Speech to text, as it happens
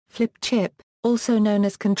flip chip, also known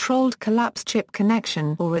as controlled collapse chip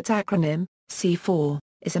connection or its acronym, C4,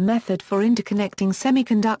 is a method for interconnecting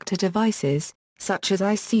semiconductor devices, such as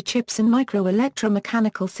IC chips and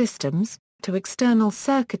microelectromechanical systems, to external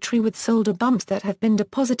circuitry with solder bumps that have been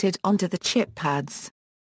deposited onto the chip pads.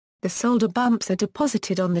 The solder bumps are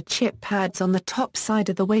deposited on the chip pads on the top side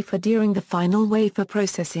of the wafer during the final wafer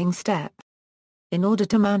processing step. In order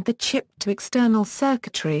to mount the chip to external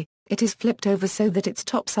circuitry, it is flipped over so that its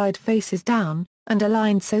top side faces down, and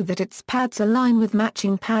aligned so that its pads align with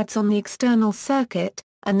matching pads on the external circuit,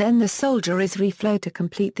 and then the solder is reflowed to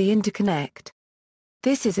complete the interconnect.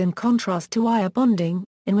 This is in contrast to wire bonding,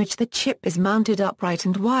 in which the chip is mounted upright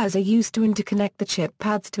and wires are used to interconnect the chip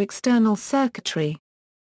pads to external circuitry.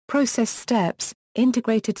 Process steps: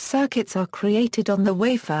 integrated circuits are created on the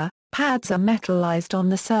wafer, pads are metallized on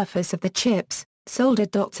the surface of the chips, solder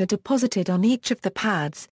dots are deposited on each of the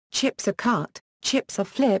pads, chips are cut, chips are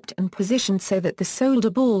flipped and positioned so that the solder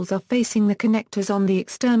balls are facing the connectors on the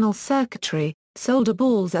external circuitry, solder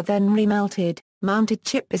balls are then remelted, mounted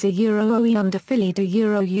chip is a OE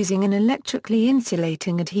underfilled using an electrically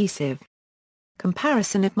insulating adhesive.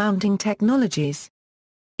 Comparison of mounting technologies.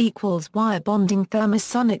 Wire bonding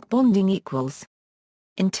thermosonic bonding equals.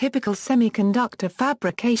 In typical semiconductor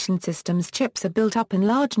fabrication systems, chips are built up in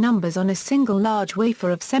large numbers on a single large wafer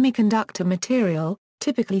of semiconductor material,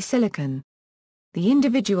 typically silicon. The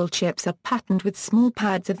individual chips are patterned with small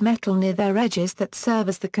pads of metal near their edges that serve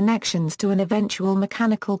as the connections to an eventual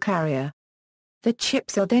mechanical carrier. The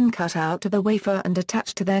chips are then cut out of the wafer and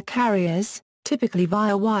attached to their carriers, typically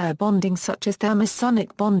via wire bonding such as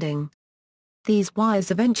thermosonic bonding. These wires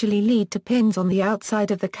eventually lead to pins on the outside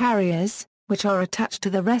of the carriers, which are attached to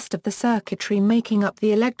the rest of the circuitry making up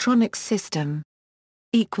the electronics system.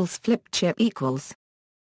 Flip chip equals.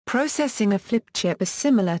 Processing a flip chip is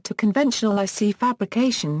similar to conventional IC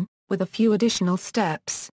fabrication, with a few additional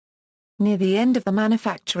steps. Near the end of the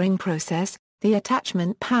manufacturing process, the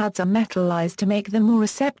attachment pads are metallized to make them more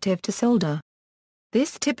receptive to solder.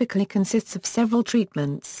 This typically consists of several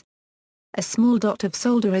treatments. A small dot of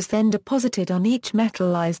solder is then deposited on each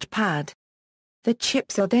metallized pad. The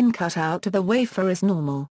chips are then cut out of the wafer as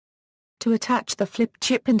normal. To attach the flip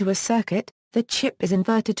chip into a circuit, the chip is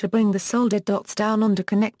inverted to bring the solder dots down onto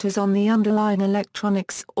connectors on the underlying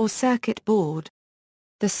electronics or circuit board.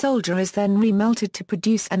 The solder is then remelted to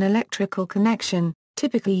produce an electrical connection,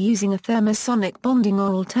 typically using a thermosonic bonding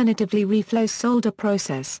or alternatively reflow solder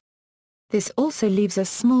process. This also leaves a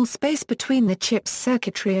small space between the chip's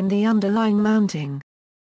circuitry and the underlying mounting.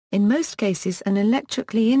 In most cases, an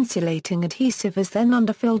electrically insulating adhesive is then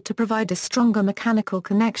underfilled to provide a stronger mechanical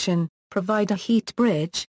connection, provide a heat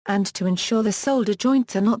bridge, and to ensure the solder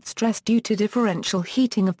joints are not stressed due to differential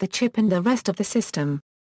heating of the chip and the rest of the system.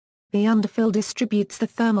 The underfill distributes the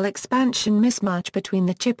thermal expansion mismatch between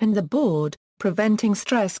the chip and the board, preventing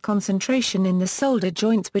stress concentration in the solder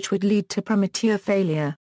joints which would lead to premature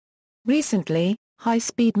failure. Recently,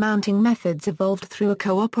 high-speed mounting methods evolved through a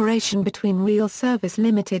cooperation between Real Service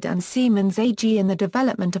Limited and Siemens AG in the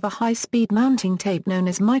development of a high-speed mounting tape known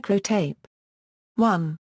as microtape.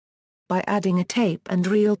 1. By adding a tape and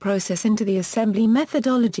reel process into the assembly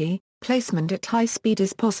methodology, placement at high speed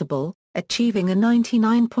is possible, achieving a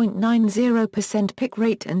 99.90% pick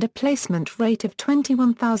rate and a placement rate of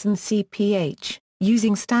 21,000 cph,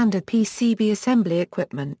 using standard PCB assembly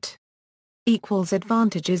equipment.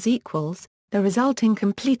 Advantages the resulting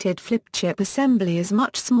completed flip chip assembly is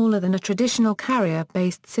much smaller than a traditional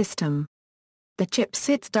carrier-based system. The chip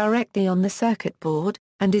sits directly on the circuit board,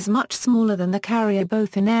 and is much smaller than the carrier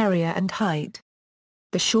both in area and height.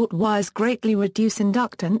 The short wires greatly reduce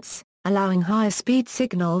inductance, allowing higher speed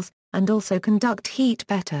signals, and also conduct heat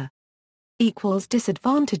better.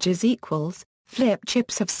 Disadvantages flip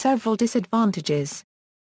chips have several disadvantages.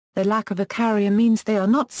 The lack of a carrier means they are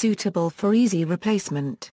not suitable for easy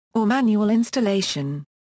replacement, or manual installation.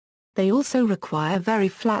 They also require very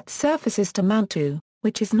flat surfaces to mount to,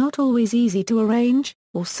 which is not always easy to arrange,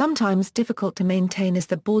 or sometimes difficult to maintain as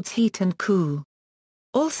the boards heat and cool.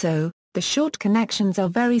 Also, the short connections are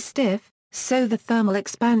very stiff, so the thermal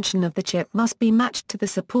expansion of the chip must be matched to the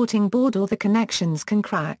supporting board or the connections can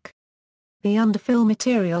crack. The underfill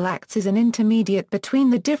material acts as an intermediate between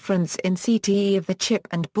the difference in CTE of the chip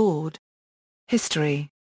and board. History.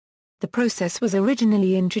 The process was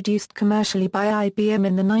originally introduced commercially by IBM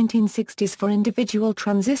in the 1960s for individual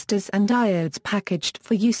transistors and diodes packaged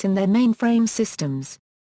for use in their mainframe systems.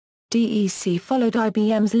 DEC followed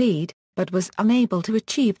IBM's lead, but was unable to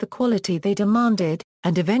achieve the quality they demanded,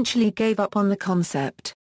 and eventually gave up on the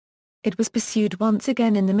concept. It was pursued once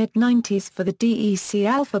again in the mid-90s for the DEC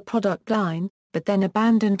Alpha product line, but then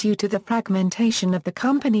abandoned due to the fragmentation of the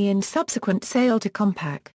company and subsequent sale to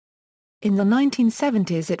Compaq. In the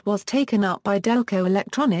 1970s it was taken up by Delco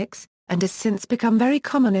Electronics, and has since become very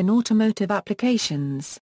common in automotive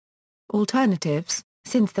applications. Alternatives: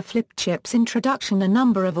 since the flip chip's introduction, a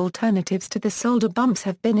number of alternatives to the solder bumps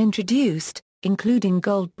have been introduced, including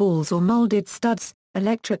gold balls or molded studs,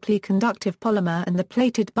 electrically conductive polymer, and the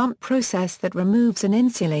plated bump process that removes an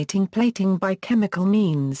insulating plating by chemical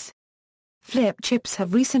means. Flip chips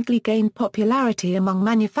have recently gained popularity among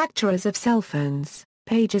manufacturers of cell phones,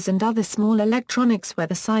 pagers and other small electronics where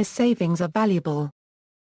the size savings are valuable.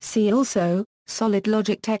 See also, Solid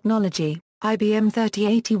Logic Technology, IBM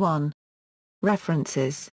 3081. References